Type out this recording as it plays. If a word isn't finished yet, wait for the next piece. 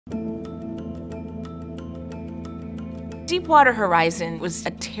Deepwater Horizon was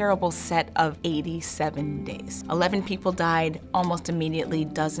a terrible set of 87 days. 11 people died almost immediately,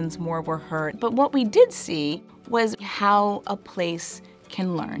 dozens more were hurt. But what we did see was how a place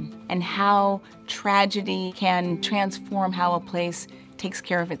can learn and how tragedy can transform how a place takes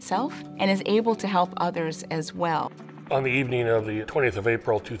care of itself and is able to help others as well. On the evening of the 20th of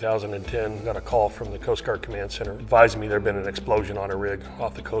April 2010, I got a call from the Coast Guard Command Center advising me there had been an explosion on a rig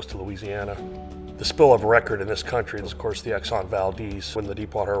off the coast of Louisiana. The spill of record in this country is, of course, the Exxon Valdez. When the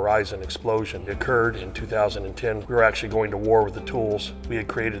Deepwater Horizon explosion occurred in 2010, we were actually going to war with the tools we had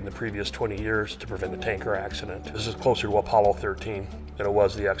created in the previous 20 years to prevent a tanker accident. This is closer to Apollo 13 than it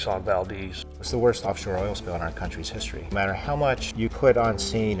was the Exxon Valdez. It's the worst offshore oil spill in our country's history. No matter how much you put on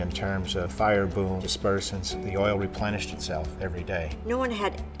scene in terms of fire boom, dispersants, the oil replenished itself every day. No one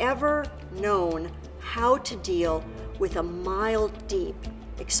had ever known how to deal with a mile deep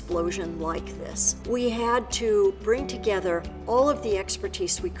explosion like this. We had to bring together all of the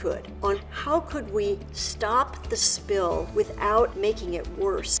expertise we could on how could we stop the spill without making it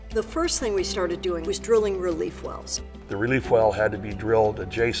worse. The first thing we started doing was drilling relief wells. The relief well had to be drilled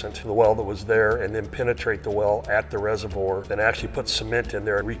adjacent to the well that was there and then penetrate the well at the reservoir, then actually put cement in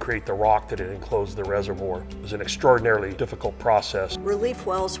there and recreate the rock that had enclosed the reservoir. It was an extraordinarily difficult process. Relief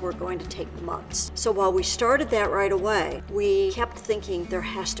wells were going to take months. So while we started that right away, we kept thinking there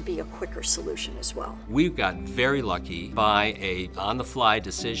has to be a quicker solution as well. We got very lucky by a on-the-fly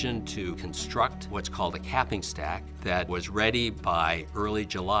decision to construct what's called a capping stack that was ready by early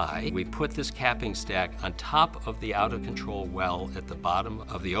July. We put this capping stack on top of the out-of-control well at the bottom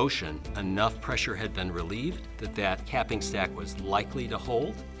of the ocean. Enough pressure had been relieved that that capping stack was likely to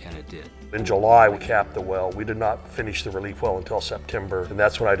hold, and it did. In July, we capped the well. We did not finish the relief well until September, and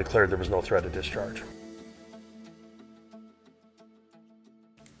that's when I declared there was no threat of discharge.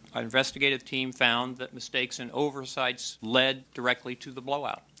 Our investigative team found that mistakes and oversights led directly to the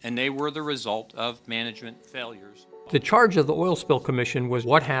blowout, and they were the result of management failures. The charge of the Oil Spill Commission was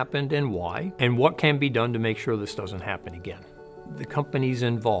what happened and why, and what can be done to make sure this doesn't happen again. The companies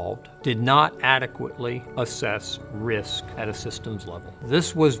involved did not adequately assess risk at a systems level.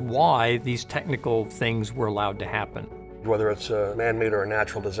 This was why these technical things were allowed to happen. Whether it's a man-made or a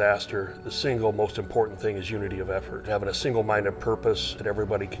natural disaster, the single most important thing is unity of effort. Having a single-minded purpose that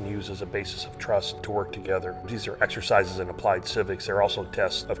everybody can use as a basis of trust to work together. These are exercises in applied civics. They're also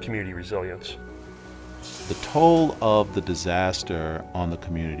tests of community resilience. The toll of the disaster on the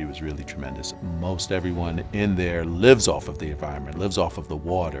community was really tremendous. Most everyone in there lives off of the environment, lives off of the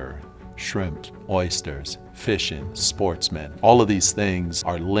water. Shrimp, oysters, fishing, sportsmen. All of these things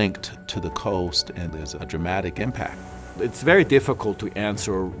are linked to the coast, and there's a dramatic impact. It's very difficult to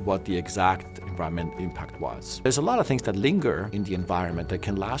answer what the exact environmental impact was. There's a lot of things that linger in the environment that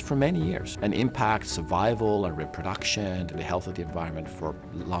can last for many years and impact survival and reproduction and the health of the environment for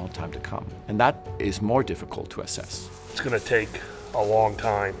a long time to come. And that is more difficult to assess. It's going to take a long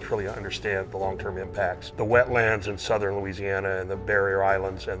time to really understand the long-term impacts. The wetlands in southern Louisiana and the barrier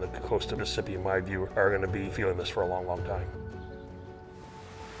islands and the coast of Mississippi, in my view, are going to be feeling this for a long, long time.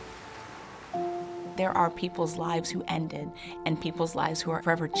 There are people's lives who ended and people's lives who are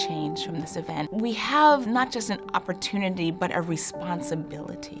forever changed from this event. We have not just an opportunity, but a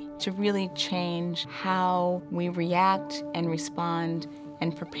responsibility to really change how we react and respond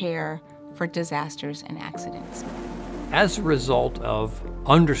and prepare for disasters and accidents. As a result of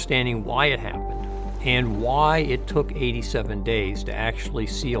understanding why it happened and why it took 87 days to actually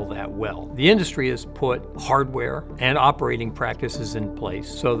seal that well, the industry has put hardware and operating practices in place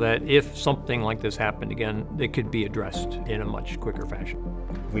so that if something like this happened again, it could be addressed in a much quicker fashion.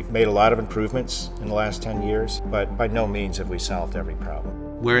 We've made a lot of improvements in the last 10 years, but by no means have we solved every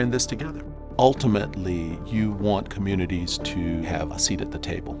problem. We're in this together. Ultimately, you want communities to have a seat at the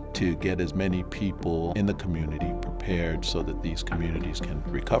table, to get as many people in the community prepared so that these communities can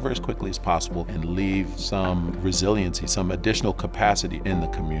recover as quickly as possible and leave some resiliency, some additional capacity in the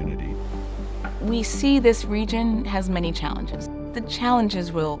community. We see this region has many challenges. The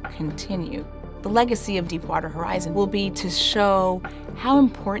challenges will continue. The legacy of Deepwater Horizon will be to show how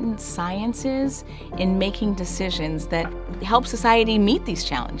important science is in making decisions that help society meet these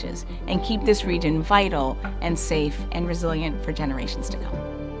challenges and keep this region vital and safe and resilient for generations to come.